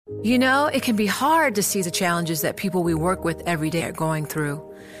You know, it can be hard to see the challenges that people we work with every day are going through.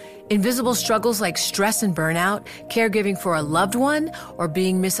 Invisible struggles like stress and burnout, caregiving for a loved one, or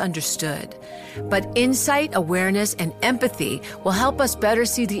being misunderstood. But insight, awareness, and empathy will help us better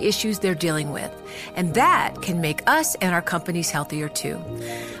see the issues they're dealing with. And that can make us and our companies healthier too.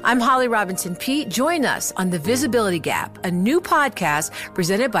 I'm Holly Robinson Peete. Join us on The Visibility Gap, a new podcast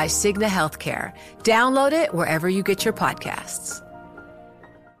presented by Cigna Healthcare. Download it wherever you get your podcasts.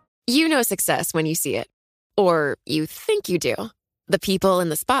 You know success when you see it. Or you think you do. The people in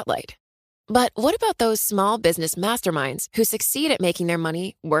the spotlight. But what about those small business masterminds who succeed at making their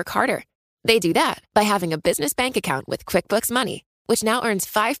money work harder? They do that by having a business bank account with QuickBooks Money, which now earns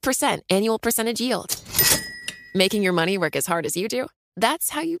 5% annual percentage yield. Making your money work as hard as you do?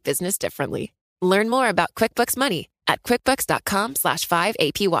 That's how you business differently. Learn more about QuickBooks Money at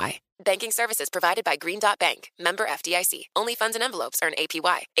quickbooks.com/5APY. Banking services provided by Green Dot Bank. Member FDIC. Only funds and envelopes earn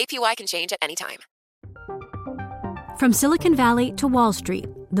APY. APY can change at any time. From Silicon Valley to Wall Street,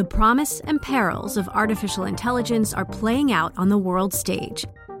 the promise and perils of artificial intelligence are playing out on the world stage.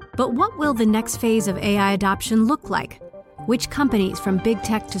 But what will the next phase of AI adoption look like? Which companies from big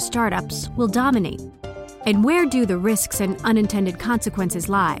tech to startups will dominate? And where do the risks and unintended consequences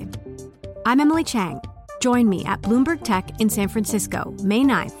lie? I'm Emily Chang. Join me at Bloomberg Tech in San Francisco, May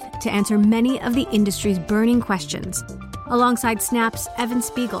 9th, to answer many of the industry's burning questions, alongside Snap's Evan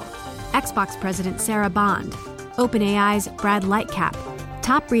Spiegel, Xbox President Sarah Bond, OpenAI's Brad Lightcap,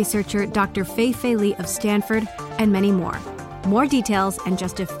 top researcher Dr. Fei-Fei Li of Stanford, and many more. More details and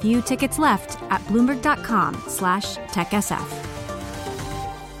just a few tickets left at Bloomberg.com/TechSF.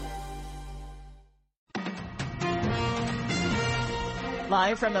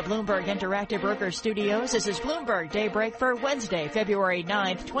 Live from the Bloomberg Interactive Broker Studios, this is Bloomberg Daybreak for Wednesday, February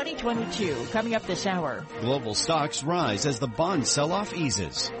 9th, 2022. Coming up this hour. Global stocks rise as the bond sell-off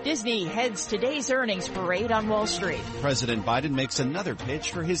eases. Disney heads today's earnings parade on Wall Street. President Biden makes another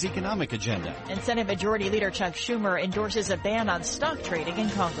pitch for his economic agenda. And Senate Majority Leader Chuck Schumer endorses a ban on stock trading in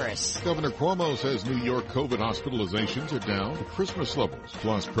Congress. Governor Cuomo says New York COVID hospitalizations are down to Christmas levels.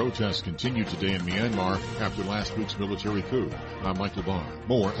 Plus, protests continue today in Myanmar after last week's military coup. I'm Michael Barr.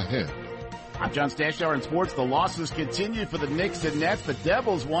 More ahead. I'm John Stashauer in sports. The losses continue for the Knicks and Nets. The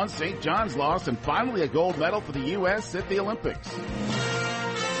Devils won, St. John's lost, and finally a gold medal for the U.S. at the Olympics.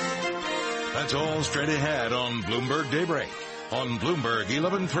 That's all straight ahead on Bloomberg Daybreak. On Bloomberg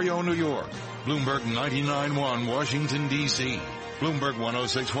 1130 New York, Bloomberg 99.1 Washington, D.C., Bloomberg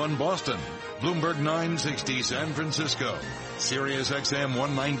 106.1 Boston, Bloomberg 960 San Francisco, Sirius XM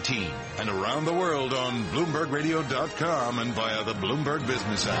 119, and around the world on BloombergRadio.com and via the Bloomberg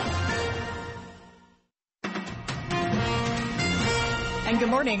Business app. And good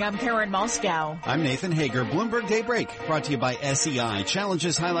morning, I'm Karen Moscow. I'm Nathan Hager. Bloomberg Daybreak, brought to you by SEI.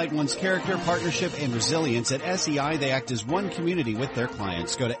 Challenges highlight one's character, partnership, and resilience. At SEI, they act as one community with their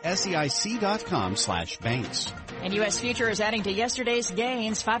clients. Go to SEIC.com/banks. And U.S. futures adding to yesterday's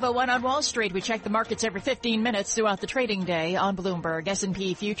gains. 5:01 on Wall Street. We check the markets every 15 minutes throughout the trading day on Bloomberg.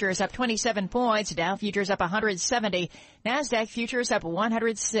 S&P futures up 27 points. Dow futures up 170. NASDAQ futures up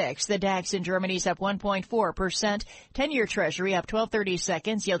 106. The DAX in Germany's up 1.4%. 10-year Treasury up 12.30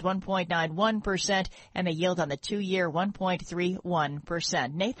 seconds. Yield 1.91%. And the yield on the 2-year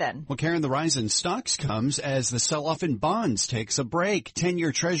 1.31%. Nathan. Well, Karen, the rise in stocks comes as the sell-off in bonds takes a break.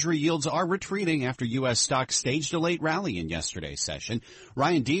 10-year Treasury yields are retreating after U.S. stocks staged a late rally in yesterday's session.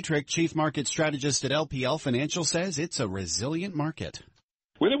 Ryan Dietrich, chief market strategist at LPL Financial, says it's a resilient market.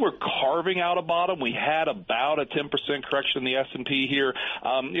 We think we're carving out a bottom. We had about a 10% correction in the S&P here.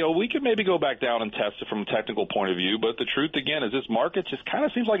 We could maybe go back down and test it from a technical point of view, but the truth, again, is this market just kind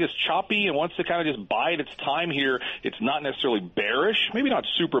of seems like it's choppy and wants to kind of just bide its time here. It's not necessarily bearish, maybe not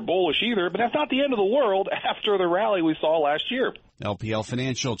super bullish either, but that's not the end of the world after the rally we saw last year. LPL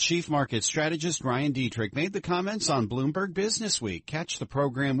Financial chief market strategist Ryan Dietrich made the comments on Bloomberg Business Week. Catch the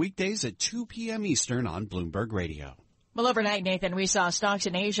program weekdays at 2 p.m. Eastern on Bloomberg Radio. Well, overnight, Nathan, we saw stocks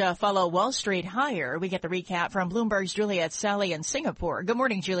in Asia follow Wall Street higher. We get the recap from Bloomberg's Juliet Sally in Singapore. Good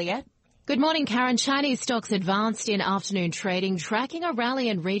morning, Juliet. Good morning, Karen. Chinese stocks advanced in afternoon trading, tracking a rally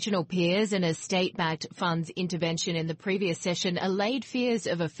in regional peers and a state-backed funds intervention in the previous session allayed fears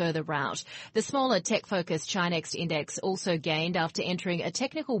of a further rout. The smaller tech-focused Chinex index also gained after entering a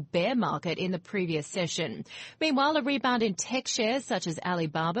technical bear market in the previous session. Meanwhile, a rebound in tech shares such as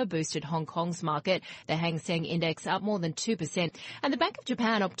Alibaba boosted Hong Kong's market, the Hang Seng index up more than 2%, and the Bank of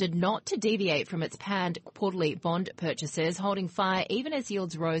Japan opted not to deviate from its planned quarterly bond purchases, holding fire even as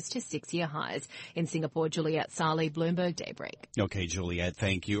yields rose to 6 previous year highs. In Singapore, Juliet Saleh, Bloomberg Daybreak. Okay, Juliet,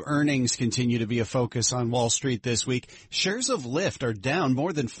 thank you. Earnings continue to be a focus on Wall Street this week. Shares of Lyft are down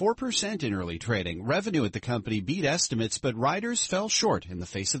more than 4% in early trading. Revenue at the company beat estimates, but riders fell short in the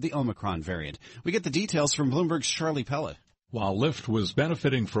face of the Omicron variant. We get the details from Bloomberg's Charlie Pellet. While Lyft was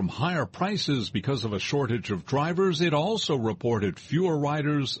benefiting from higher prices because of a shortage of drivers, it also reported fewer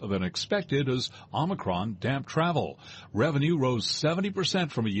riders than expected as Omicron damped travel. Revenue rose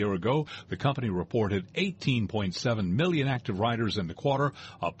 70% from a year ago. The company reported 18.7 million active riders in the quarter,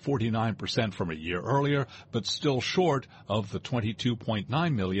 up 49% from a year earlier, but still short of the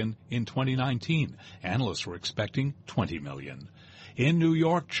 22.9 million in 2019. Analysts were expecting 20 million. In New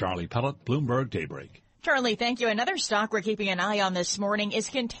York, Charlie Pellet, Bloomberg Daybreak. Charlie, thank you. Another stock we're keeping an eye on this morning is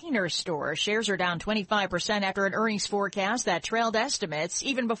Container Store. Shares are down 25% after an earnings forecast that trailed estimates.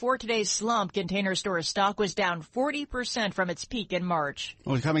 Even before today's slump, Container Store stock was down 40% from its peak in March.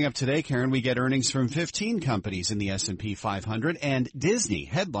 Well, coming up today, Karen, we get earnings from 15 companies in the S&P 500, and Disney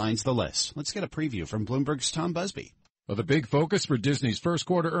headlines the list. Let's get a preview from Bloomberg's Tom Busby. Well, the big focus for Disney's first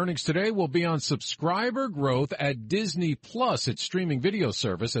quarter earnings today will be on subscriber growth at Disney Plus, its streaming video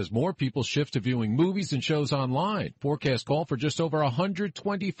service, as more people shift to viewing movies and shows online. Forecasts call for just over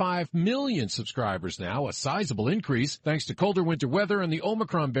 125 million subscribers now, a sizable increase thanks to colder winter weather and the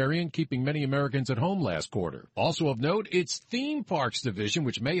Omicron variant keeping many Americans at home last quarter. Also of note, its theme parks division,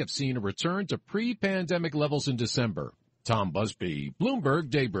 which may have seen a return to pre-pandemic levels in December. Tom Busby,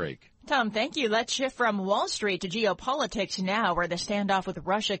 Bloomberg Daybreak. Tom, thank you. Let's shift from Wall Street to geopolitics now, where the standoff with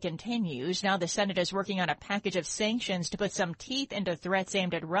Russia continues. Now the Senate is working on a package of sanctions to put some teeth into threats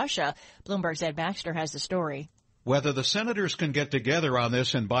aimed at Russia. Bloomberg's Ed Baxter has the story. Whether the senators can get together on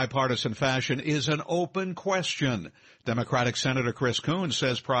this in bipartisan fashion is an open question. Democratic Senator Chris Coons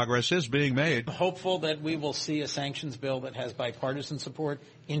says progress is being made. Hopeful that we will see a sanctions bill that has bipartisan support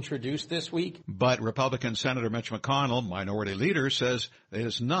introduced this week. But Republican Senator Mitch McConnell, minority leader, says it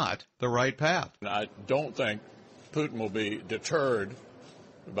is not the right path. I don't think Putin will be deterred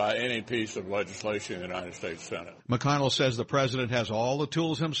by any piece of legislation in the United States Senate. McConnell says the president has all the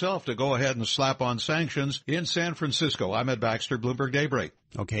tools himself to go ahead and slap on sanctions in San Francisco. I'm Ed Baxter, Bloomberg Daybreak.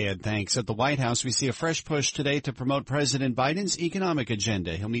 Okay, Ed, thanks. At the White House, we see a fresh push today to promote President Biden's economic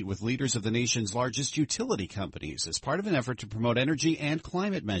agenda. He'll meet with leaders of the nation's largest utility companies as part of an effort to promote energy and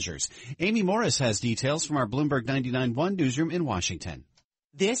climate measures. Amy Morris has details from our Bloomberg 99.1 newsroom in Washington.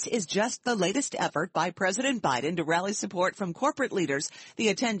 This is just the latest effort by President Biden to rally support from corporate leaders. The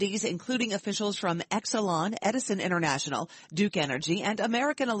attendees, including officials from Exelon, Edison International, Duke Energy, and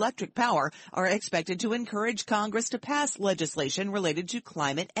American Electric Power, are expected to encourage Congress to pass legislation related to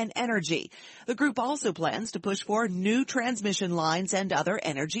climate and energy. The group also plans to push for new transmission lines and other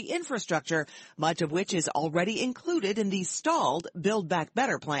energy infrastructure, much of which is already included in the stalled Build Back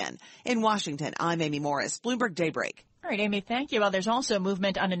Better plan. In Washington, I'm Amy Morris, Bloomberg Daybreak. All right, Amy, thank you. Well, there's also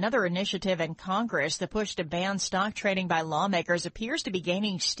movement on another initiative in Congress. The push to ban stock trading by lawmakers appears to be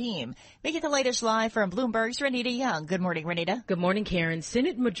gaining steam. We get the latest live from Bloomberg's Renita Young. Good morning, Renita. Good morning, Karen.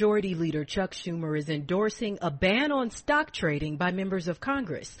 Senate Majority Leader Chuck Schumer is endorsing a ban on stock trading by members of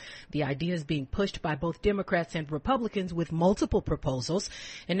Congress. The idea is being pushed by both Democrats and Republicans with multiple proposals.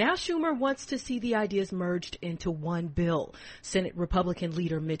 And now Schumer wants to see the ideas merged into one bill. Senate Republican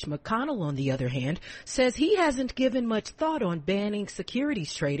leader Mitch McConnell, on the other hand, says he hasn't given much thought on banning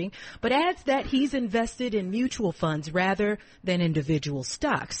securities trading, but adds that he's invested in mutual funds rather than individual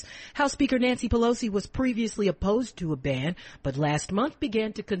stocks. House Speaker Nancy Pelosi was previously opposed to a ban, but last month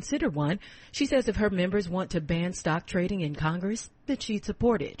began to consider one. She says if her members want to ban stock trading in Congress, that she'd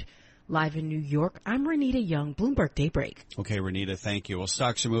support it. Live in New York, I'm Renita Young, Bloomberg Daybreak. Okay, Renita, thank you. Well,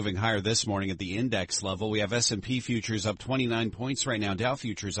 stocks are moving higher this morning at the index level. We have S&P futures up 29 points right now. Dow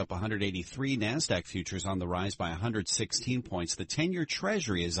futures up 183. NASDAQ futures on the rise by 116 points. The 10-year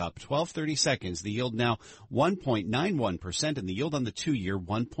Treasury is up 12/30 seconds. The yield now 1.91%, and the yield on the 2-year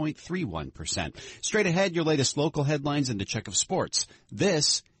 1.31%. Straight ahead, your latest local headlines and a check of sports.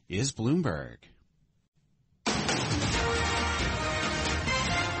 This is Bloomberg.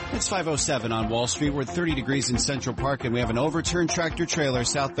 It's 5:07 on Wall Street. We're at 30 degrees in Central Park, and we have an overturned tractor trailer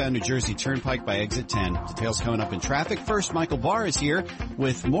southbound New Jersey Turnpike by exit 10. Details coming up in traffic. First, Michael Barr is here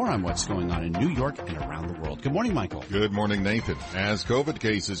with more on what's going on in New York and around the world. Good morning, Michael. Good morning, Nathan. As COVID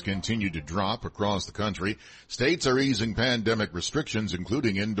cases continue to drop across the country, states are easing pandemic restrictions,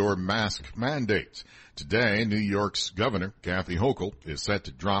 including indoor mask mandates. Today, New York's Governor, Kathy Hochul, is set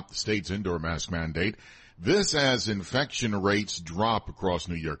to drop the state's indoor mask mandate. This as infection rates drop across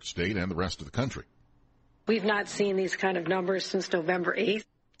New York State and the rest of the country. We've not seen these kind of numbers since November 8th.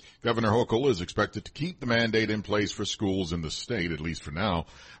 Governor Hochul is expected to keep the mandate in place for schools in the state, at least for now.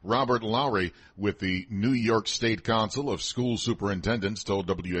 Robert Lowry with the New York State Council of School Superintendents told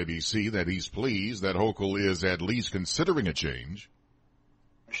WABC that he's pleased that Hochul is at least considering a change.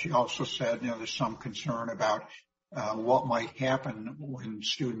 She also said, there's some concern about what might happen when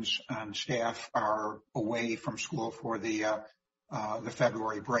students and staff are away from school for the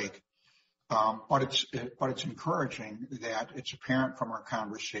February break. But it's encouraging that it's apparent from our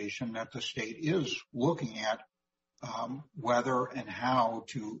conversation that the state is looking at whether and how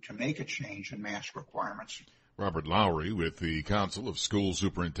to make a change in mask requirements. Robert Lowry with the Council of School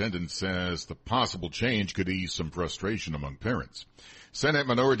Superintendents says the possible change could ease some frustration among parents. Senate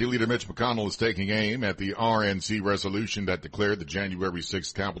Minority Leader Mitch McConnell is taking aim at the RNC resolution that declared the January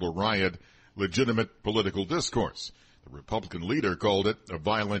 6th Capitol riot legitimate political discourse. The Republican leader called it a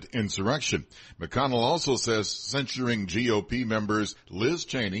violent insurrection. McConnell also says censuring GOP members Liz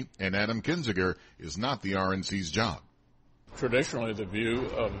Cheney and Adam Kinzinger is not the RNC's job. Traditionally, the view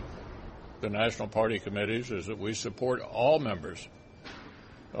of the national party committees is that we support all members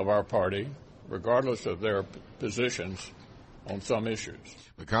of our party, regardless of their positions on some issues.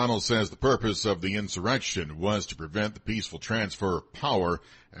 McConnell says the purpose of the insurrection was to prevent the peaceful transfer of power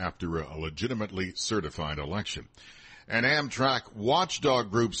after a legitimately certified election. An Amtrak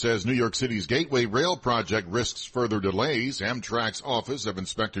watchdog group says New York City's Gateway Rail project risks further delays. Amtrak's Office of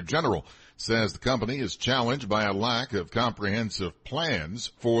Inspector General says the company is challenged by a lack of comprehensive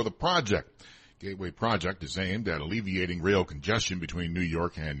plans for the project. Gateway project is aimed at alleviating rail congestion between New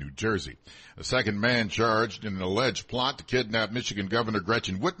York and New Jersey. A second man charged in an alleged plot to kidnap Michigan Governor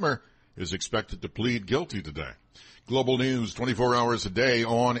Gretchen Whitmer is expected to plead guilty today. Global news 24 hours a day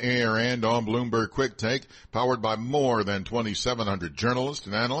on air and on Bloomberg Quick Take, powered by more than 2,700 journalists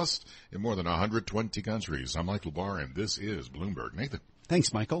and analysts in more than 120 countries. I'm Michael Barr, and this is Bloomberg. Nathan.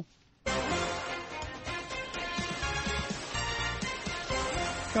 Thanks, Michael.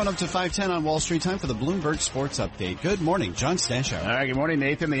 Going up to 5:10 on Wall Street, time for the Bloomberg Sports Update. Good morning, John Stashower. All right, good morning,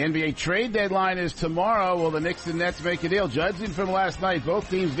 Nathan. The NBA trade deadline is tomorrow. Will the Knicks and Nets make a deal? Judging from last night, both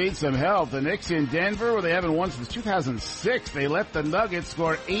teams need some help. The Knicks in Denver, where they haven't won since 2006. They let the Nuggets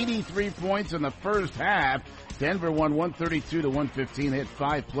score 83 points in the first half. Denver won 132 to 115. They had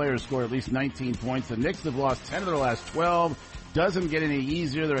 5 players score at least 19 points. The Knicks have lost 10 of their last 12. Doesn't get any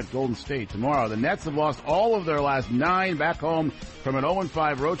easier. They're at Golden State tomorrow. The Nets have lost all of their last 9 back home from an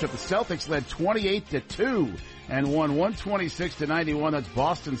 0-5 road trip. The Celtics led 28-2 and won 126-91. That's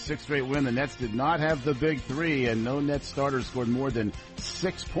Boston's 6th straight win. The Nets did not have the big 3, and no Nets starters scored more than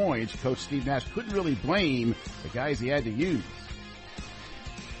 6 points. Coach Steve Nash couldn't really blame the guys he had to use.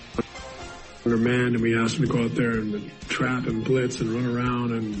 We're man, and we asked him to go out there and trap and blitz and run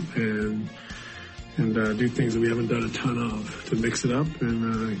around and do things that we haven't done a ton of to mix it up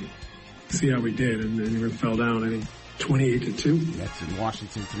and see how we did. And he fell down, I think, 28-2. That's in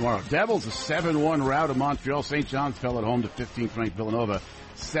Washington tomorrow. Devils a 7-1 rout of Montreal. St. John's fell at home to 15th-ranked Villanova,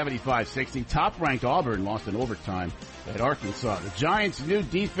 75-60. Top-ranked Auburn lost in overtime at Arkansas. The Giants' new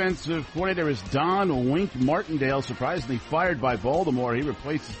defensive coordinator is Don Wink Martindale, surprisingly fired by Baltimore. He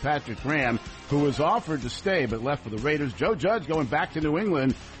replaces Patrick Graham, who was offered to stay but left for the Raiders. Joe Judge going back to New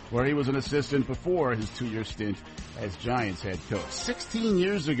England, where he was an assistant before his 2-year stint as Giants head coach. 16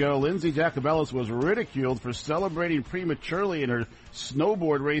 years ago, Lindsay Jacobellis was ridiculed for celebrating prematurely in her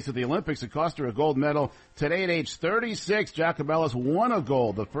snowboard race at the Olympics. It cost her a gold medal. Today at age 36, Jacobellis won a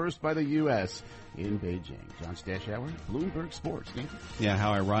gold, the first by the U.S. in Beijing. John Stashower, Bloomberg Sports. Yeah,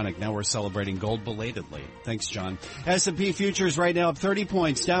 how ironic. Now we're celebrating gold belatedly. Thanks, John. S&P futures right now up 30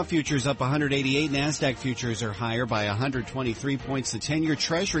 points. Dow futures up 188. NASDAQ futures are higher by 123 points. The 10-year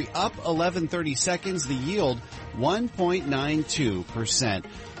Treasury up 11/30 seconds. The yield 1.92%.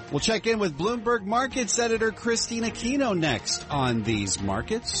 We'll check in with Bloomberg Markets editor Christina Kino next on these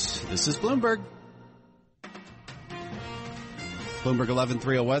markets. This is Bloomberg. Bloomberg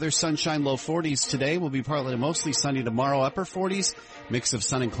 11:30 weather. Sunshine, low 40s today. Will be partly to mostly sunny tomorrow. Upper 40s. Mix of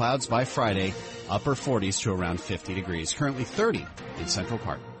sun and clouds by Friday. Upper 40s to around 50 degrees. Currently 30 in Central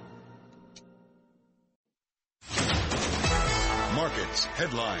Park. Markets,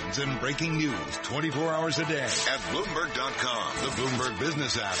 headlines, and breaking news 24 hours a day at Bloomberg.com, the Bloomberg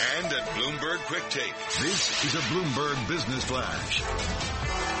Business app, and at Bloomberg Quick Take. This is a Bloomberg Business Flash.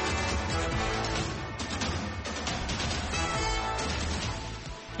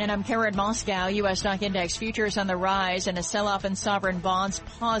 And I'm Karen Moscow. U.S. stock index futures on the rise and a sell-off in sovereign bonds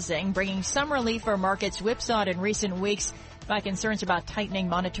pausing, bringing some relief for markets whipsawed in recent weeks. by concerns about tightening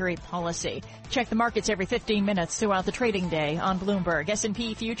monetary policy. Check the markets every 15 minutes throughout the trading day on Bloomberg.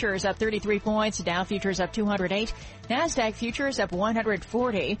 S&P futures up 33 points, Dow futures up 208, NASDAQ futures up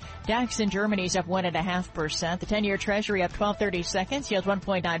 140, DAX in Germany's up 1.5%, the 10-year Treasury up 12.30 seconds, yield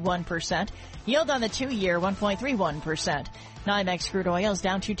 1.91%, yield on the 2-year 1.31%. NYMEX crude oil is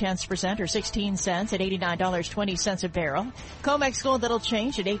down 0.2% or 16 cents at $89.20 a barrel. COMEX gold little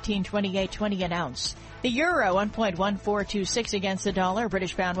change at $18.28.20 an ounce. The euro 1.1426 against the dollar.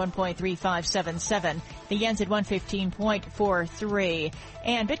 British pound 1.3577. The yen's at 115.43.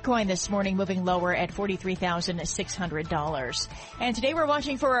 And Bitcoin this morning moving lower at $43,600. And today we're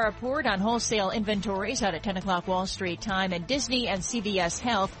watching for a report on wholesale inventories out at 10 o'clock Wall Street time. And Disney and CVS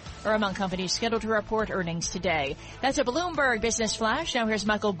Health are among companies scheduled to report earnings today. That's a Bloomberg Business Flash. Now here's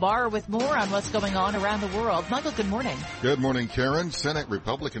Michael Barr with more on what's going on around the world. Michael, good morning. Good morning, Karen. Senate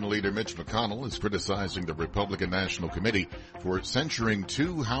Republican leader Mitch McConnell is criticizing the Republican National Committee for censuring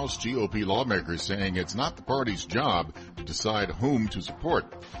two House GOP lawmakers, saying it's not the party's job to decide whom to support.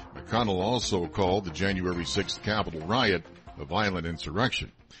 McConnell also called the January 6th Capitol riot a violent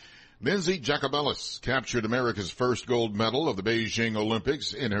insurrection. Lindsay Jacobellis captured America's first gold medal of the Beijing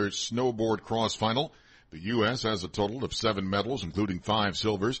Olympics in her snowboard cross final. The U.S. has a total of 7 medals, including 5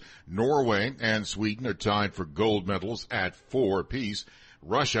 silvers. Norway and Sweden are tied for gold medals at 4 apiece.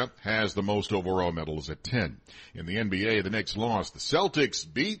 Russia has the most overall medals at 10. In the NBA, the Knicks lost. The Celtics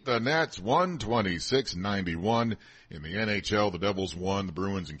beat the Nets 126-91. In the NHL, the Devils won. The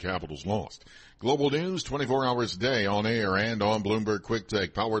Bruins and Capitals lost. Global news 24 hours a day on air and on Bloomberg Quick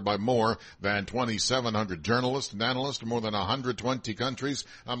Take, powered by more than 2,700 journalists and analysts in more than 120 countries.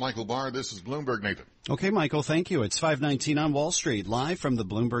 I'm Michael Barr. This is Bloomberg. Nathan. Okay, Michael, thank you. It's 5:19 on Wall Street, live from the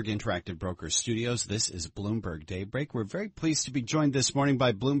Bloomberg Interactive Brokers studios. This is Bloomberg Daybreak. We're very pleased to be joined this morning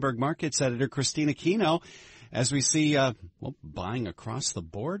by Bloomberg Markets editor Christina Kino, as we see, buying across the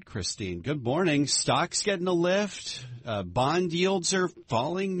board. Christine, good morning. Stocks getting a lift. Bond yields are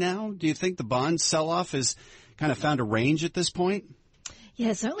falling now. Do you think the bond sell-off has kind of found a range at this point?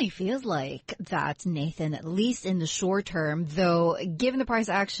 Yeah, it certainly feels like that, Nathan, at least in the short term, though, given the price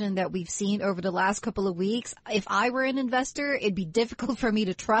action that we've seen over the last couple of weeks, if I were an investor, it'd be difficult for me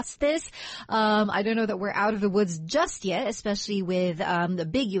to trust this. I don't know that we're out of the woods just yet, especially with the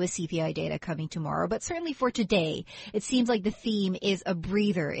big U.S. CPI data coming tomorrow. But certainly for today, it seems like the theme is a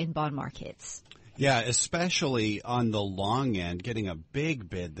breather in bond markets. Yeah, especially on the long end, getting a big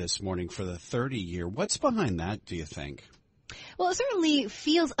bid this morning for the 30-year. What's behind that, do you think? Well, it certainly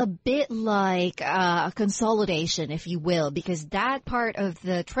feels a bit like a consolidation, if you will, because that part of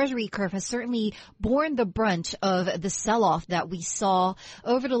the Treasury curve has certainly borne the brunt of the sell-off that we saw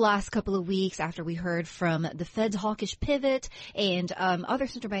over the last couple of weeks after we heard from the Fed's hawkish pivot and other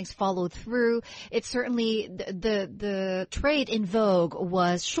central banks followed through. It's certainly the trade in vogue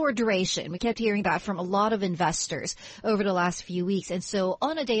was short duration. We kept hearing that from a lot of investors over the last few weeks. And so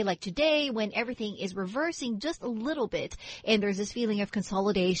on a day like today, when everything is reversing just a little bit, and there's this feeling of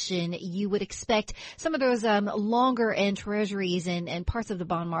consolidation, you would expect some of those longer end treasuries and parts of the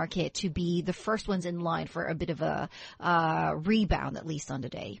bond market to be the first ones in line for a bit of a rebound, at least on the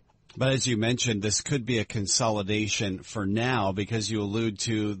day. But as you mentioned, this could be a consolidation for now because you allude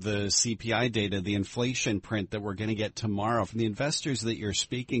to the CPI data, the inflation print that we're going to get tomorrow. From the investors that you're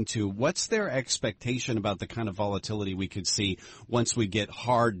speaking to, what's their expectation about the kind of volatility we could see once we get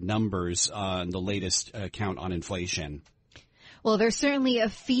hard numbers on the latest count on inflation? Well, there's certainly a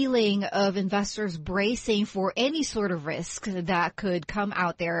feeling of investors bracing for any sort of risk that could come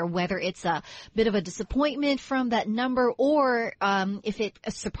out there, whether it's a bit of a disappointment from that number or if it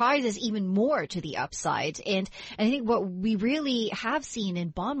surprises even more to the upside. And I think what we really have seen in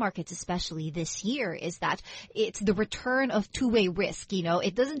bond markets, especially this year, is that it's the return of two-way risk. You know,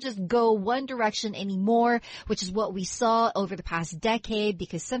 it doesn't just go one direction anymore, which is what we saw over the past decade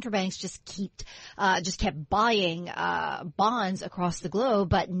because central banks just kept buying bonds across the globe,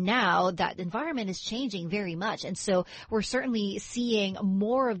 but now that environment is changing very much. And so we're certainly seeing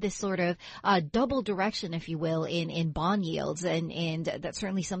more of this sort of double direction, if you will, in bond yields. And that's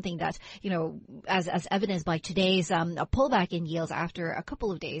certainly something that, you know, as evidenced by today's a pullback in yields after a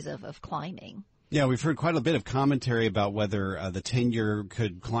couple of days of climbing. Yeah, we've heard quite a bit of commentary about whether the 10-year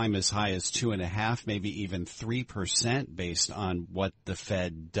could climb as high as 2.5%, maybe even 3% based on what the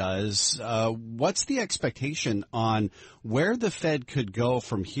Fed does. What's the expectation on where the Fed could go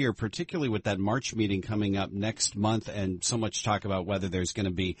from here, particularly with that March meeting coming up next month and so much talk about whether there's going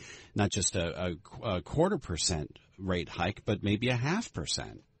to be not just a 0.25% rate hike, but maybe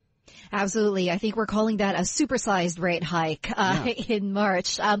 0.5%? Absolutely. I think we're calling that a supersized rate hike in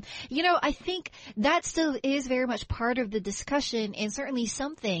March. I think that still is very much part of the discussion and certainly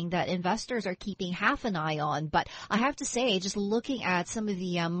something that investors are keeping half an eye on. But I have to say, just looking at some of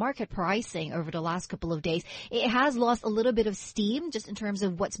the market pricing over the last couple of days, it has lost a little bit of steam just in terms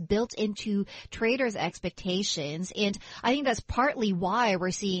of what's built into traders' expectations. And I think that's partly why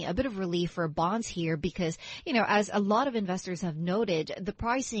we're seeing a bit of relief for bonds here because, as a lot of investors have noted, the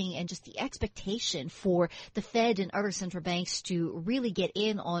pricing and just the expectation for the Fed and other central banks to really get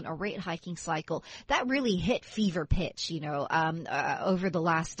in on a rate hiking cycle, that really hit fever pitch, over the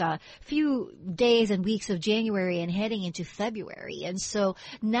last few days and weeks of January and heading into February. And so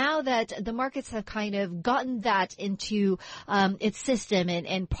now that the markets have kind of gotten that into its system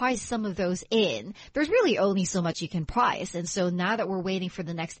and priced some of those in, there's really only so much you can price. And so now that we're waiting for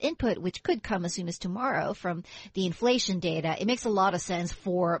the next input, which could come as soon as tomorrow from the inflation data, it makes a lot of sense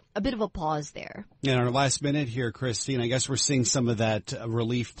for a bit of a pause there. In our last minute here, Christine, I guess we're seeing some of that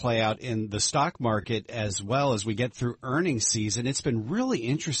relief play out in the stock market as well as we get through earnings season. It's been really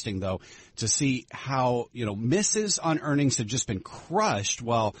interesting, though, to see how, misses on earnings have just been crushed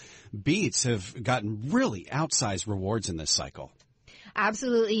while beats have gotten really outsized rewards in this cycle.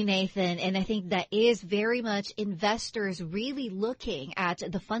 Absolutely, Nathan. And I think that is very much investors really looking at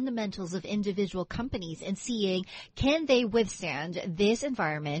the fundamentals of individual companies and seeing, can they withstand this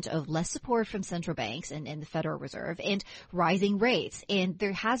environment of less support from central banks and the Federal Reserve and rising rates? And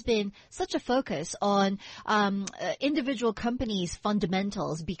there has been such a focus on individual companies'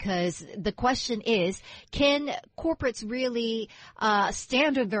 fundamentals because the question is, can corporates really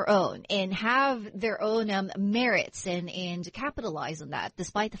stand on their own and have their own merits and capitalize on that,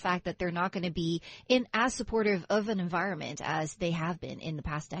 despite the fact that they're not going to be in as supportive of an environment as they have been in the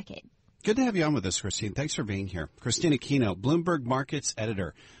past decade. Good to have you on with us, Christine. Thanks for being here. Christina Aquino, Bloomberg Markets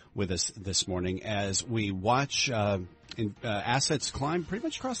editor, with us this morning as we watch assets climb pretty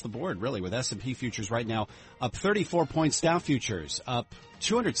much across the board, really, with S&P futures right now up 34 points, Dow futures up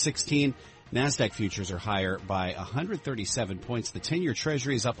 216, NASDAQ futures are higher by 137 points. The 10-year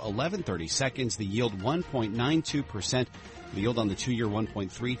Treasury is up 11/30 seconds. The yield 1.92%. The yield on the 2-year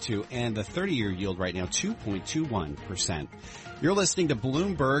 1.32, and the 30-year yield right now 2.21%. You're listening to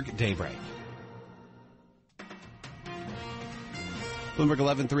Bloomberg Daybreak. Bloomberg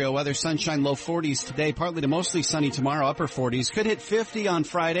 11:30 weather, sunshine, low 40s today, partly to mostly sunny tomorrow, upper 40s. Could hit 50 on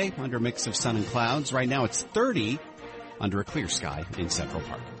Friday under a mix of sun and clouds. Right now it's 30 under a clear sky in Central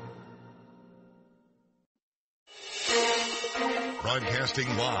Park. Broadcasting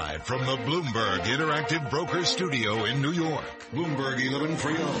live from the Bloomberg Interactive Broker Studio in New York. Bloomberg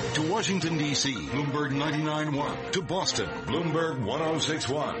 1130 to Washington, D.C. Bloomberg 99.1 to Boston. Bloomberg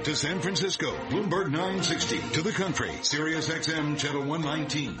 106.1 to San Francisco. Bloomberg 960 to the country. Sirius XM Channel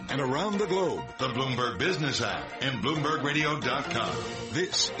 119. And around the globe, the Bloomberg Business app and BloombergRadio.com.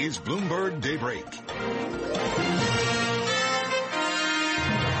 This is Bloomberg Daybreak.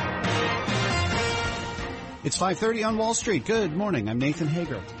 It's 5:30 on Wall Street. Good morning. I'm Nathan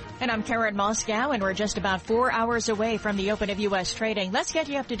Hager. And I'm Karen Moscow, and we're just about 4 hours away from the open of U.S. trading. Let's get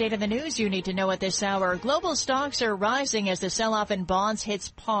you up to date on the news you need to know at this hour. Global stocks are rising as the sell-off in bonds hits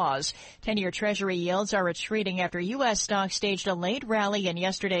pause. 10-year Treasury yields are retreating after U.S. stocks staged a late rally in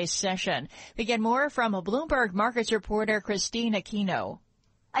yesterday's session. We get more from a Bloomberg Markets reporter, Christine Aquino.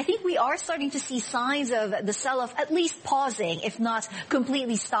 I think we are starting to see signs of the sell-off at least pausing, if not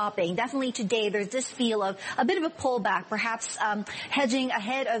completely stopping. Definitely today there's this feel of a bit of a pullback, perhaps hedging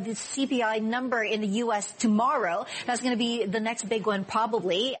ahead of the CPI number in the U.S. tomorrow. That's going to be the next big one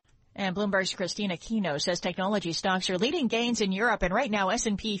probably. And Bloomberg's Christina Aquino says technology stocks are leading gains in Europe, and right now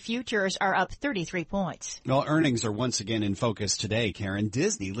S&P futures are up 33 points. Well, earnings are once again in focus today, Karen.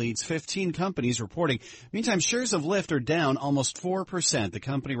 Disney leads 15 companies reporting. Meantime, shares of Lyft are down almost 4%. The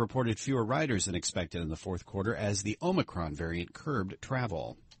company reported fewer riders than expected in the fourth quarter as the Omicron variant curbed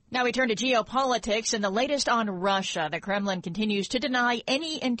travel. Now we turn to geopolitics and the latest on Russia. The Kremlin continues to deny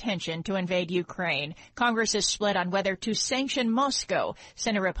any intention to invade Ukraine. Congress is split on whether to sanction Moscow.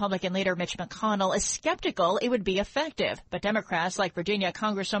 Senate Republican leader Mitch McConnell is skeptical it would be effective. But Democrats like Virginia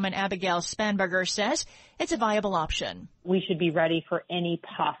Congresswoman Abigail Spanberger says it's a viable option. We should be ready for any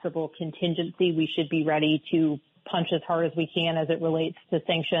possible contingency. We should be ready to punch as hard as we can as it relates to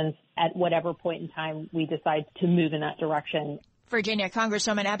sanctions at whatever point in time we decide to move in that direction. Virginia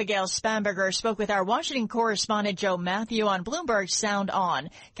Congresswoman Abigail Spanberger spoke with our Washington correspondent Joe Matthew on Bloomberg's Sound On.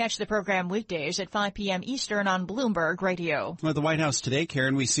 Catch the program weekdays at 5 p.m. Eastern on Bloomberg Radio. At the White House today,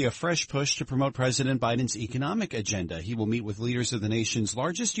 Karen, we see a fresh push to promote President Biden's economic agenda. He will meet with leaders of the nation's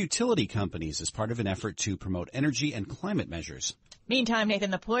largest utility companies as part of an effort to promote energy and climate measures. Meantime,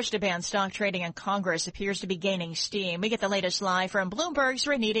 Nathan, the push to ban stock trading in Congress appears to be gaining steam. We get the latest live from Bloomberg's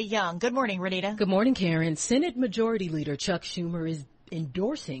Renita Young. Good morning, Renita. Good morning, Karen. Senate Majority Leader Chuck Schumer is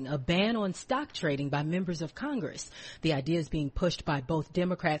endorsing a ban on stock trading by members of Congress. The idea is being pushed by both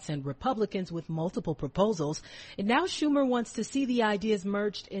Democrats and Republicans with multiple proposals. And now Schumer wants to see the ideas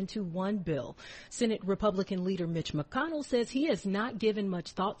merged into one bill. Senate Republican leader Mitch McConnell says he has not given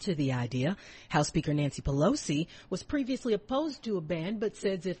much thought to the idea. House Speaker Nancy Pelosi was previously opposed to a ban, but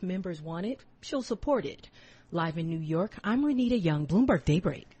says if members want it, she'll support it. Live in New York, I'm Renita Young, Bloomberg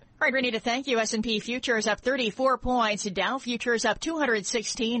Daybreak. All right, Renita, thank you. S&P futures up 34 points. Dow futures up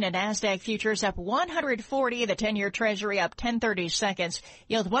 216 and NASDAQ futures up 140. The 10-year Treasury up 10/32.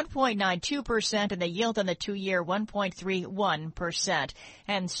 Yield 1.92% and the yield on the 2-year 1.31%.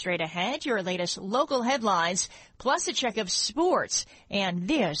 And straight ahead, your latest local headlines plus a check of sports. And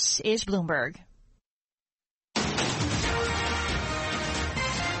this is Bloomberg.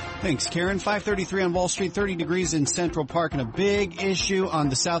 Thanks, Karen. 5:33 on Wall Street, 30 degrees in Central Park, and a big issue on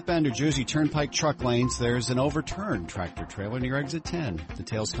the southbound New Jersey Turnpike truck lanes. There's an overturned tractor trailer near exit 10.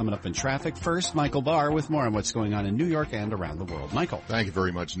 Details coming up in traffic. First, Michael Barr with more on what's going on in New York and around the world. Michael. Thank you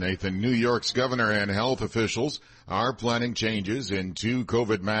very much, Nathan. New York's governor and health officials are planning changes in 2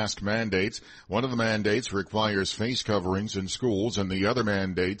 COVID mask mandates. One of the mandates requires face coverings in schools, and the other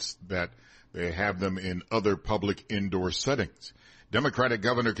mandates that they have them in other public indoor settings. Democratic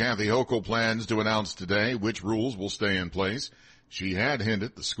Governor Kathy Hochul plans to announce today which rules will stay in place. She had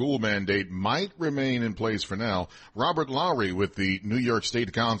hinted the school mandate might remain in place for now. Robert Lowry with the New York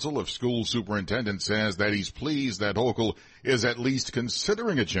State Council of School Superintendents says that he's pleased that Hochul is at least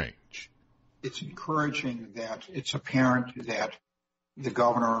considering a change. It's encouraging that it's apparent that the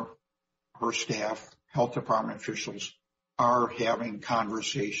governor, her staff, health department officials are having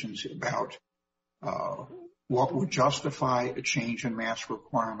conversations about what would justify a change in mask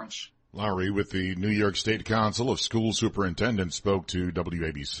requirements. Lowry with the New York State Council of School Superintendents spoke to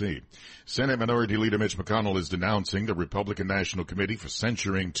WABC. Senate Minority Leader Mitch McConnell is denouncing the Republican National Committee for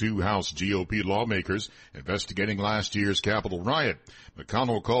censuring 2 House GOP lawmakers investigating last year's Capitol riot.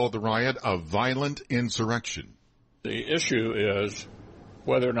 McConnell called the riot a violent insurrection. The issue is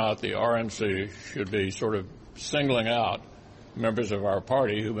whether or not the RNC should be sort of singling out members of our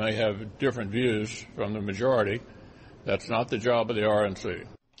party who may have different views from the majority. That's not the job of the RNC.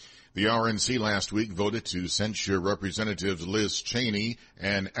 The RNC last week voted to censure Representatives Liz Cheney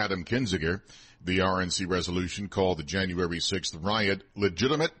and Adam Kinzinger. The RNC resolution called the January 6th riot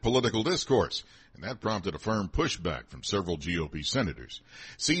legitimate political discourse, and that prompted a firm pushback from several GOP senators.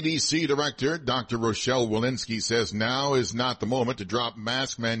 CDC Director Dr. Rochelle Walensky says now is not the moment to drop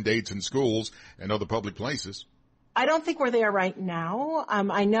mask mandates in schools and other public places. I don't think we're there right now.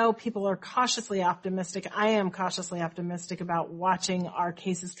 I know people are cautiously optimistic. I am cautiously optimistic about watching our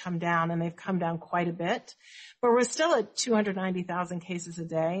cases come down, and they've come down quite a bit. But we're still at 290,000 cases a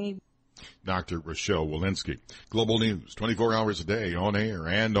day. Dr. Rochelle Walensky. Global News, 24 hours a day, on air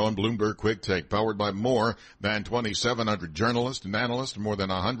and on Bloomberg Quick Take, powered by more than 2,700 journalists and analysts in more than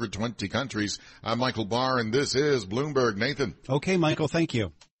 120 countries. I'm Michael Barr, and this is Bloomberg. Nathan. Okay, Michael, thank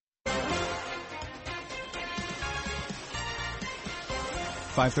you.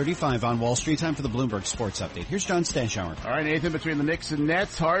 5:35 on Wall Street. Time for the Bloomberg Sports Update. Here's John Stashauer. All right, Nathan, between the Knicks and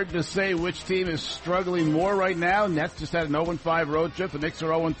Nets, hard to say which team is struggling more right now. Nets just had an 0-5 road trip. The Knicks are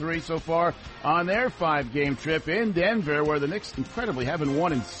 0-3 so far on their 5-game trip in Denver, where the Knicks incredibly haven't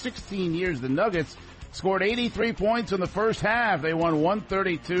won in 16 years. The Nuggets scored 83 points in the first half. They won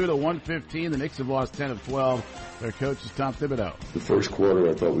 132-115. The Knicks have lost 10 of 12. Their coach is Tom Thibodeau. The first quarter,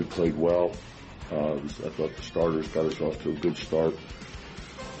 I thought we played well. I thought the starters got us off to a good start.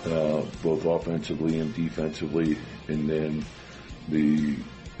 Both offensively and defensively, and then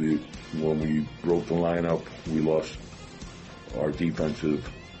when we broke the lineup, we lost our defensive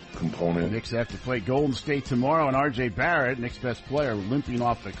component. Knicks have to play Golden State tomorrow, and R.J. Barrett, Knicks' best player, limping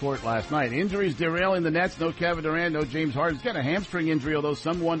off the court last night. Injuries derailing the Nets. No Kevin Durant, no James Harden. He's got a hamstring injury, although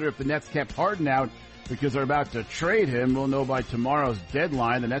some wonder if the Nets kept Harden out because they're about to trade him. We'll know by tomorrow's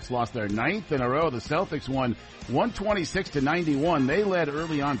deadline. The Nets lost their 9th in a row. The Celtics won 126-91. They led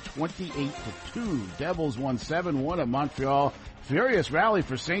early on 28-2. Devils won 7-1 at Montreal. Furious rally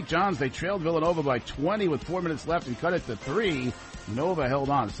for St. John's. They trailed Villanova by 20 with 4 minutes left and cut it to 3. Nova held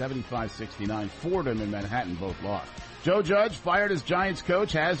on 75-69. Fordham and Manhattan both lost. Joe Judge, fired as Giants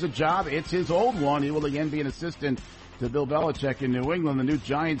coach, has a job. It's his old one. He will again be an assistant to Bill Belichick in New England. The new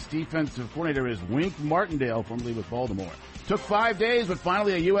Giants defensive coordinator is Wink Martindale, formerly with Baltimore. Took 5 days, but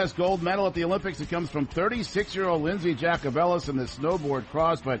finally a U.S. gold medal at the Olympics. It comes from 36-year-old Lindsey Jacobellis in the snowboard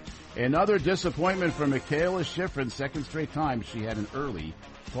cross, but another disappointment for Michaela Schifrin. Second straight time she had an early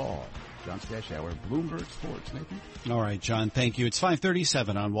fall. John Stashauer, Bloomberg Sports. Nathan? All right, John, thank you. It's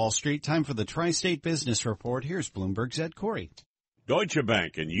 5:37 on Wall Street. Time for the Tri-State Business Report. Here's Bloomberg's Ed Corey. Deutsche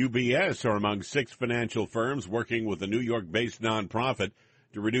Bank and UBS are among 6 financial firms working with a New York-based nonprofit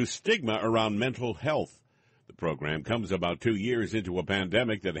to reduce stigma around mental health. The program comes about 2 years into a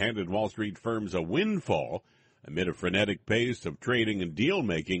pandemic that handed Wall Street firms a windfall amid a frenetic pace of trading and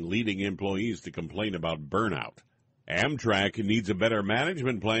deal-making, leading employees to complain about burnout. Amtrak needs a better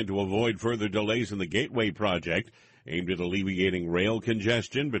management plan to avoid further delays in the Gateway project, aimed at alleviating rail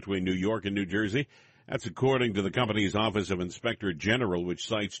congestion between New York and New Jersey. That's according to the company's Office of Inspector General, which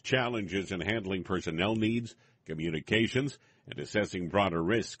cites challenges in handling personnel needs, communications, and assessing broader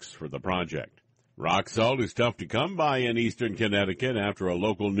risks for the project. Rock salt is tough to come by in eastern Connecticut after a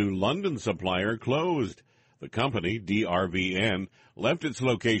local New London supplier closed. The company, DRVN, left its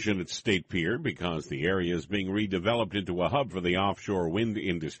location at State Pier because the area is being redeveloped into a hub for the offshore wind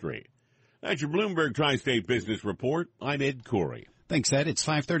industry. That's your Bloomberg Tri-State Business Report. I'm Ed Corey. Thanks, Ed. It's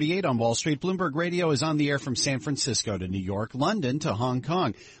 5:38 on Wall Street. Bloomberg Radio is on the air from San Francisco to New York, London to Hong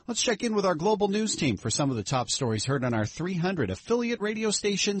Kong. Let's check in with our global news team for some of the top stories heard on our 300 affiliate radio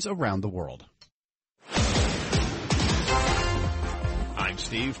stations around the world. I'm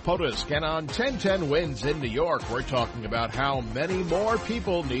Steve Potusk, and on 1010 Wins in New York, we're talking about how many more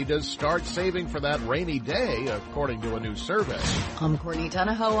people need to start saving for that rainy day, according to a new survey. I'm Courtney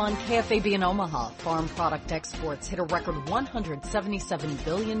Donahoe on KFAB in Omaha. Farm product exports hit a record $177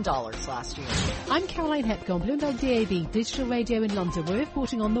 billion last year. I'm Caroline Hepker on Bloomberg DAB Digital Radio in London. We're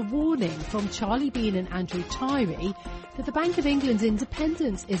reporting on the warning from Charlie Bean and Andrew Tyree that the Bank of England's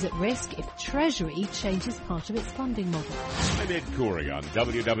independence is at risk if Treasury changes part of its funding model. I'm Ed Corey on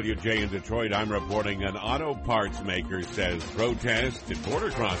WWJ in Detroit. I'm reporting an auto parts maker says protests at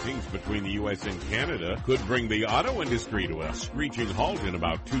border crossings between the U.S. and Canada could bring the auto industry to a screeching halt in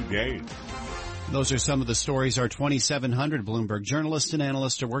about 2 days. Those are some of the stories our 2,700 Bloomberg journalists and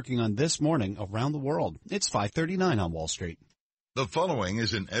analysts are working on this morning around the world. It's 5:39 on Wall Street. The following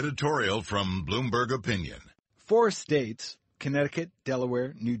is an editorial from Bloomberg Opinion. 4 states, Connecticut,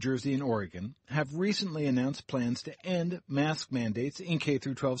 Delaware, New Jersey, and Oregon, have recently announced plans to end mask mandates in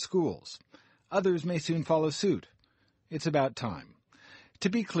K-12 schools. Others may soon follow suit. It's about time. To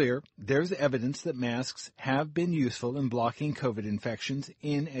be clear, there's evidence that masks have been useful in blocking COVID infections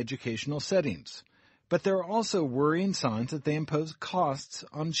in educational settings. But there are also worrying signs that they impose costs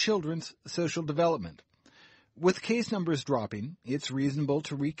on children's social development. With case numbers dropping, it's reasonable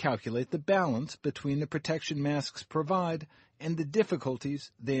to recalculate the balance between the protection masks provide and the difficulties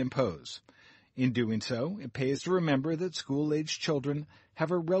they impose. In doing so, it pays to remember that school-aged children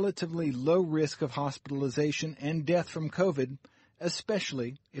have a relatively low risk of hospitalization and death from COVID,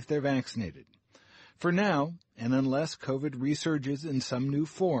 especially if they're vaccinated. For now, and unless COVID resurges in some new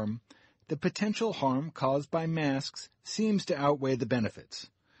form, the potential harm caused by masks seems to outweigh the benefits.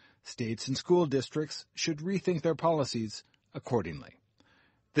 States and school districts should rethink their policies accordingly.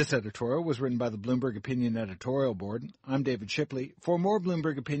 This editorial was written by the Bloomberg Opinion Editorial Board. I'm David Shipley. For more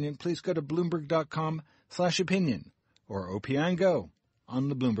Bloomberg Opinion, please go to Bloomberg.com/opinion or OPI and Go on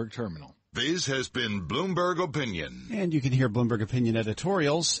the Bloomberg terminal. This has been Bloomberg Opinion. And you can hear Bloomberg Opinion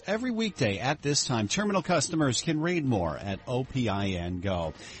editorials every weekday at this time. Terminal customers can read more at OPI and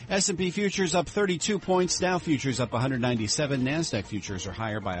Go. S&P futures up 32 points. Dow futures up 197. NASDAQ futures are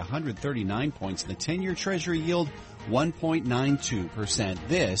higher by 139 points. The 10-year Treasury yield 1.92%.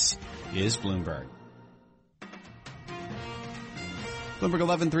 This is Bloomberg. Bloomberg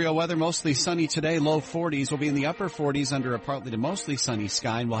 11:30 weather, mostly sunny today, low 40s. We'll be in the upper 40s under a partly to mostly sunny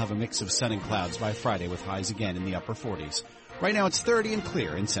sky, and we'll have a mix of sun and clouds by Friday with highs again in the upper 40s. Right now it's 30 and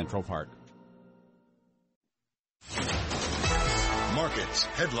clear in Central Park. Markets,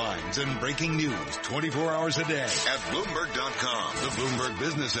 headlines, and breaking news 24 hours a day at Bloomberg.com, the Bloomberg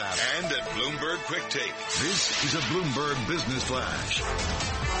Business app, and at Bloomberg Quick Take. This is a Bloomberg Business Flash.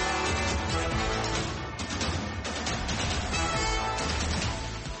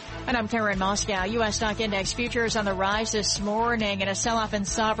 And I'm Karen Moscow. U.S. stock index futures on the rise this morning, and a sell-off in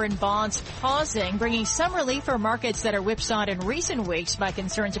sovereign bonds pausing, bringing some relief for markets that are whipsawed in recent weeks by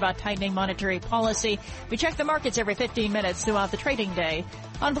concerns about tightening monetary policy. We check the markets every 15 minutes throughout the trading day.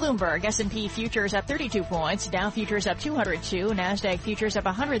 On Bloomberg, S&P futures up 32 points, Dow futures up 202, NASDAQ futures up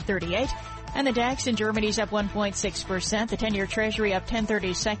 138, and the DAX in Germany's up 1.6%. The 10-year Treasury up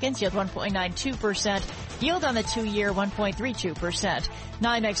 10/30 seconds, yield 1.92%. Yield on the 2-year 1.32%.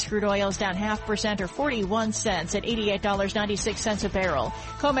 NYMEX crude oil is down 0.5% or 41 cents at $88.96 a barrel.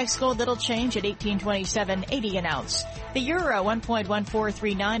 COMEX gold little change at $18.27.80 an ounce. The euro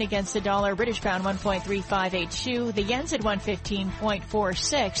 1.1439 against the dollar. British pound 1.3582. The yen's at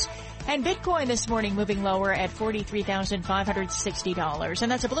 115.46. And Bitcoin this morning moving lower at $43,560.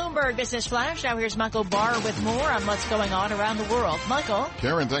 And that's a Bloomberg Business Flash. Now here's Michael Barr with more on what's going on around the world. Michael.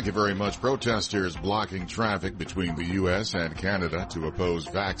 Karen, thank you very much. Protesters blocking traffic between the U.S. and Canada to oppose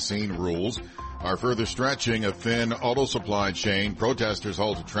vaccine rules are further stretching a thin auto supply chain. Protesters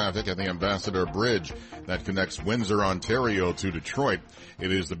halted traffic at the Ambassador Bridge that connects Windsor, Ontario to Detroit.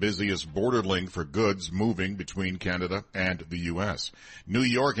 It is the busiest border link for goods moving between Canada and the U.S. New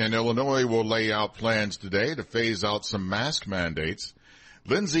York and Illinois will lay out plans today to phase out some mask mandates.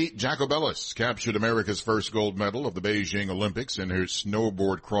 Lindsay Jacobellis captured America's first gold medal of the Beijing Olympics in her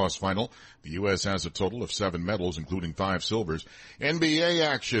snowboard cross final. The U.S. has a total of 7 medals, including 5 silvers. NBA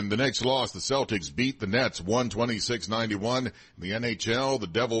action. The Knicks lost. The Celtics beat the Nets 126-91. The NHL, the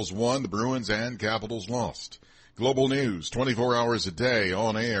Devils won. The Bruins and Capitals lost. Global news, 24 hours a day,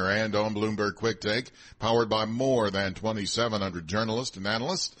 on air and on Bloomberg Quick Take, powered by more than 2,700 journalists and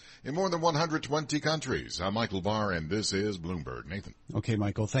analysts in more than 120 countries. I'm Michael Barr, and this is Bloomberg. Nathan. Okay,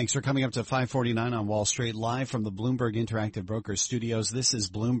 Michael, thanks for coming up to 549 on Wall Street, live from the Bloomberg Interactive Brokers Studios. This is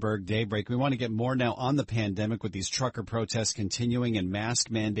Bloomberg Daybreak. We want to get more now on the pandemic with these trucker protests continuing and mask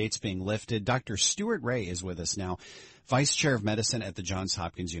mandates being lifted. Dr. Stuart Ray is with us now, Vice Chair of Medicine at the Johns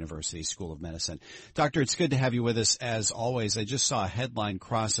Hopkins University School of Medicine. Doctor, it's good to have you with us as always. I just saw a headline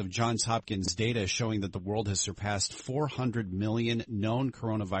cross of Johns Hopkins data showing that the world has surpassed 400 million known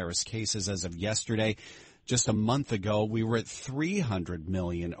coronavirus cases as of yesterday. Just a month ago, we were at 300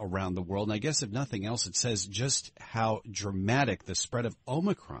 million around the world. And I guess if nothing else, it says just how dramatic the spread of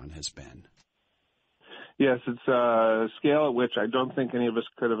Omicron has been. Yes, it's a scale at which I don't think any of us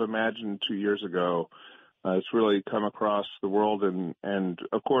could have imagined 2 years ago. It's really come across the world, and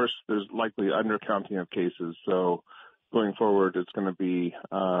of course, there's likely undercounting of cases. So going forward, it's going to be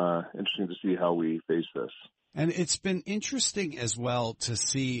interesting to see how we face this. And it's been interesting as well to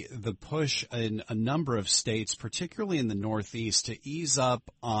see the push in a number of states, particularly in the Northeast, to ease up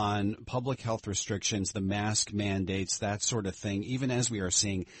on public health restrictions, the mask mandates, that sort of thing, even as we are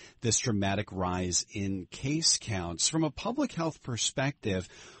seeing this dramatic rise in case counts. From a public health perspective,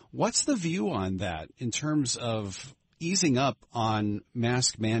 what's the view on that in terms of easing up on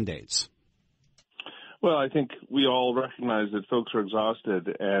mask mandates? Well, I think we all recognize that folks are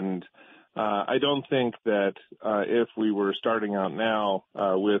exhausted, and I don't think that if we were starting out now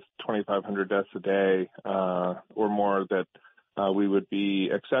with 2,500 deaths a day or more, that we would be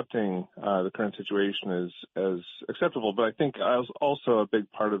accepting the current situation as acceptable. But I think also a big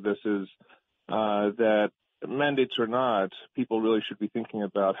part of this is that mandates or not, people really should be thinking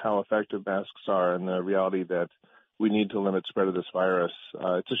about how effective masks are and the reality that we need to limit spread of this virus.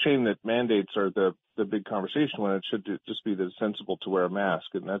 It's a shame that mandates are the big conversation when it should just be that it's sensible to wear a mask,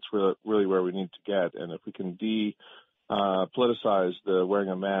 and that's really where we need to get. And if we can politicize the wearing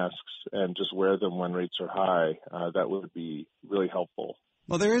of masks and just wear them when rates are high, that would be really helpful.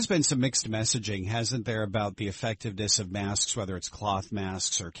 Well, there has been some mixed messaging, hasn't there, about the effectiveness of masks, whether it's cloth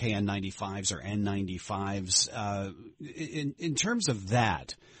masks or KN95s or N95s. In terms of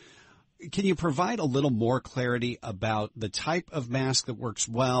that, can you provide a little more clarity about the type of mask that works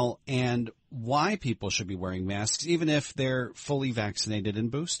well and why people should be wearing masks, even if they're fully vaccinated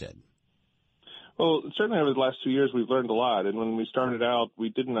and boosted? Well, certainly over the last 2 years, we've learned a lot. And when we started out, we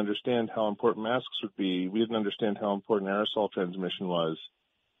didn't understand how important masks would be. We didn't understand how important aerosol transmission was.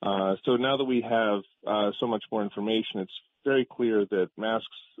 So now that we have so much more information, it's very clear that masks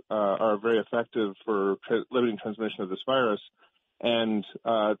are very effective for limiting transmission of this virus, and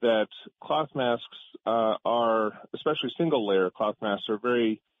that cloth masks are, especially single-layer cloth masks, are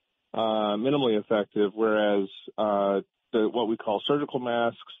very minimally effective, whereas what we call surgical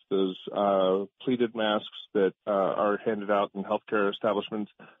masks, those pleated masks that are handed out in healthcare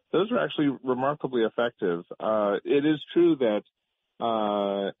establishments, those are actually remarkably effective. It is true that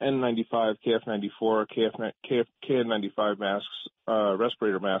N95, KF94, KN95 masks,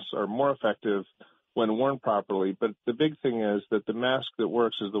 respirator masks, are more effective when worn properly. But the big thing is that the mask that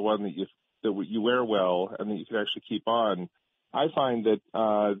works is the one that you wear well and that you can actually keep on. I find that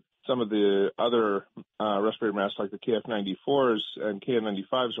some of the other respirator masks, like the KF94s and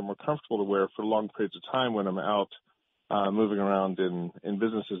KN95s, are more comfortable to wear for long periods of time when I'm out moving around in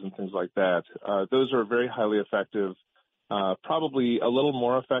businesses and things like that. Those are very highly effective, probably a little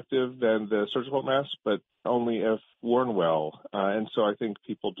more effective than the surgical mask, but only if worn well. And so I think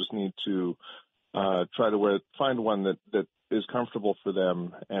people just need to try to find one that is comfortable for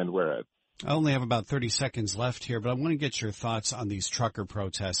them and wear it. I only have about 30 seconds left here, but I want to get your thoughts on these trucker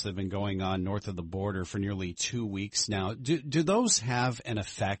protests that have been going on north of the border for nearly 2 weeks now. Do those have an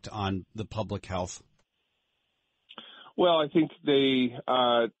effect on the public health? Well, I think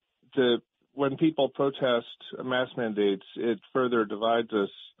when people protest mask mandates, it further divides us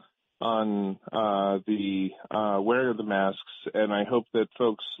on the wearing of the masks, and I hope that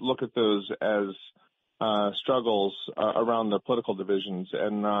folks look at those as struggles around the political divisions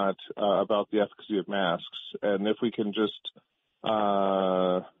and not about the efficacy of masks. And if we can just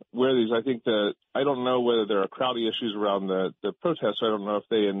wear these, I think I don't know whether there are crowdy issues around the protests. I don't know if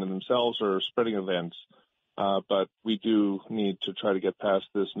they in themselves are spreading events, but we do need to try to get past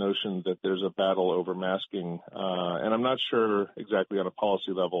this notion that there's a battle over masking. And I'm not sure exactly on a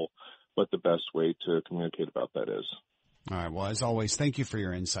policy level what the best way to communicate about that is. All right. Well, as always, thank you for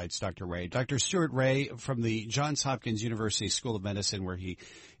your insights, Dr. Ray. Dr. Stuart Ray from the Johns Hopkins University School of Medicine, where he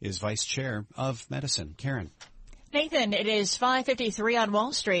is vice chair of medicine. Karen. Nathan, it is 5:53 on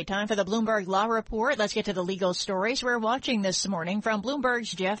Wall Street. Time for the Bloomberg Law Report. Let's get to the legal stories we're watching this morning from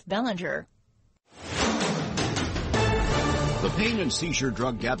Bloomberg's Jeff Bellinger. The pain and seizure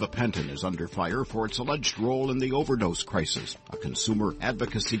drug gabapentin is under fire for its alleged role in the overdose crisis. A consumer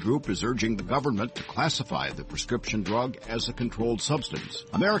advocacy group is urging the government to classify the prescription drug as a controlled substance.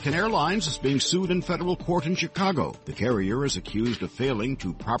 American Airlines is being sued in federal court in Chicago. The carrier is accused of failing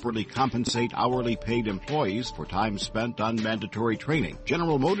to properly compensate hourly paid employees for time spent on mandatory training.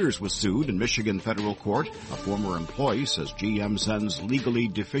 General Motors was sued in Michigan federal court. A former employee says GM sends legally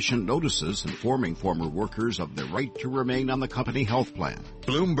deficient notices informing former workers of their right to remain on the company health plan.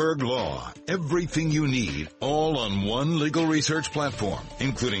 Bloomberg Law. Everything you need, all on one legal research platform,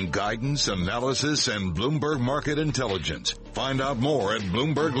 including guidance, analysis, and Bloomberg Market Intelligence. Find out more at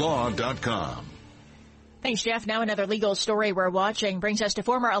BloombergLaw.com. Thanks, Jeff. Now another legal story we're watching brings us to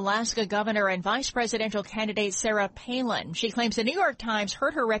former Alaska governor and vice presidential candidate Sarah Palin. She claims the New York Times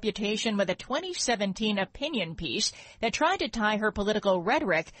hurt her reputation with a 2017 opinion piece that tried to tie her political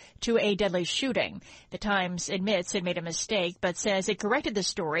rhetoric to a deadly shooting. The Times admits it made a mistake, but says it corrected the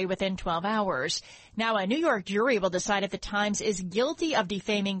story within 12 hours. Now a New York jury will decide if the Times is guilty of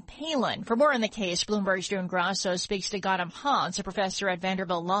defaming Palin. For more on the case, Bloomberg's June Grasso speaks to Gautam Hans, a professor at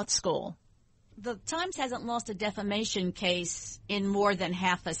Vanderbilt Law School. The Times hasn't lost a defamation case in more than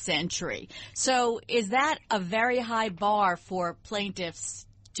half a century. So is that a very high bar for plaintiffs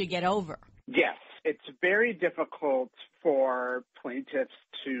to get over? Yes. It's very difficult for plaintiffs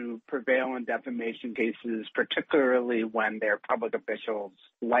to prevail in defamation cases, particularly when they're public officials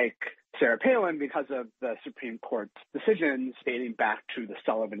like Sarah Palin, because of the Supreme Court's decisions dating back to the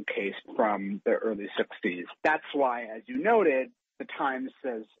Sullivan case from the early 60s. That's why, as you noted, the Times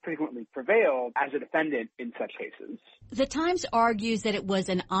has frequently prevailed as a defendant in such cases. The Times argues that it was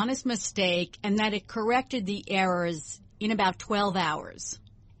an honest mistake and that it corrected the errors in about 12 hours.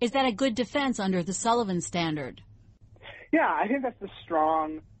 Is that a good defense under the Sullivan standard? Yeah, I think that's a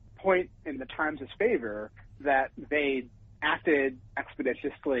strong point in the Times' favor, that they acted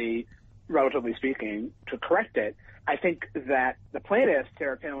expeditiously, relatively speaking, to correct it. I think that the plaintiff,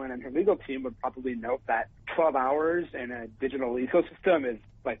 Sarah Palin, and her legal team would probably note that 12 hours in a digital ecosystem is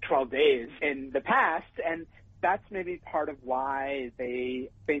like 12 days in the past, and that's maybe part of why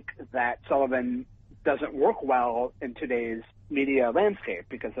they think that Sullivan doesn't work well in today's media landscape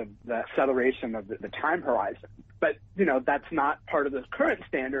because of the acceleration of the time horizon. But, that's not part of the current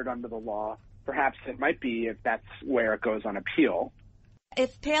standard under the law. Perhaps it might be if that's where it goes on appeal.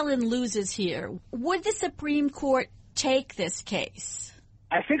 If Palin loses here, would the Supreme Court take this case?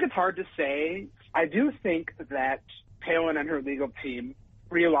 I think it's hard to say. I do think that Palin and her legal team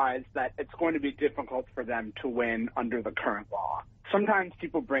realize that it's going to be difficult for them to win under the current law. Sometimes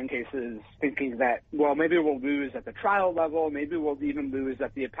people bring cases thinking that, well, maybe we'll lose at the trial level, maybe we'll even lose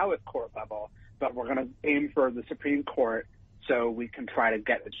at the appellate court level, but we're going to aim for the Supreme Court so we can try to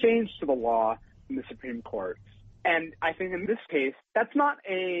get a change to the law in the Supreme Court. And I think in this case, that's not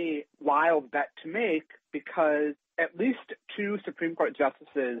a wild bet to make, because at least two Supreme Court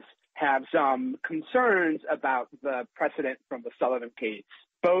justices have some concerns about the precedent from the Sullivan case.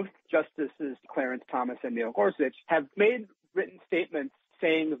 Both Justices Clarence Thomas and Neil Gorsuch have made written statements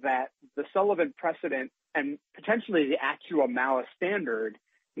saying that the Sullivan precedent and potentially the actual malice standard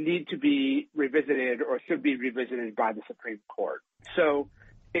need to be revisited or should be revisited by the Supreme Court. So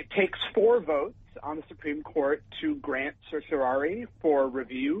it takes 4 votes on the Supreme Court to grant certiorari for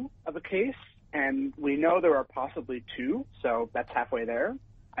review of a case, and we know there are possibly 2, so that's halfway there.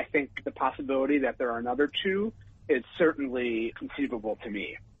 I think the possibility that there are another 2 is certainly conceivable to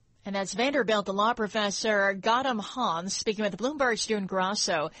me. And that's Vanderbilt, the law professor Gautam Hans, speaking with Bloomberg Stuart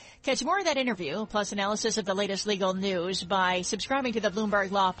Grasso. Catch more of that interview, plus analysis of the latest legal news by subscribing to the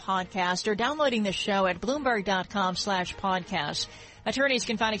Bloomberg Law Podcast or downloading the show at Bloomberg.com/podcast. Attorneys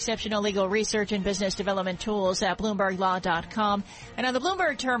can find exceptional legal research and business development tools at BloombergLaw.com and on the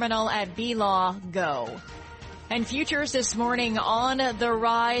Bloomberg terminal at BLawGo. And futures this morning on the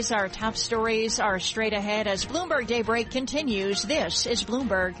rise. Our top stories are straight ahead as Bloomberg Daybreak continues. This is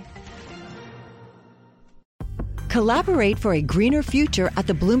Bloomberg. Collaborate for a greener future at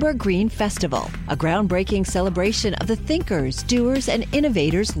the Bloomberg Green Festival, a groundbreaking celebration of the thinkers, doers, and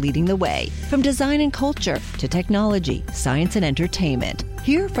innovators leading the way. From design and culture to technology, science, and entertainment.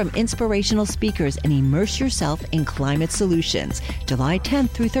 Hear from inspirational speakers and immerse yourself in climate solutions. July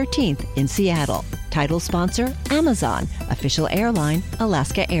 10th through 13th in Seattle. Title sponsor, Amazon. Official airline,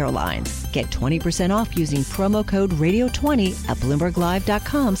 Alaska Airlines. Get 20% off using promo code RADIO20 at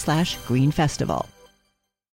BloombergLive.com/Green Festival.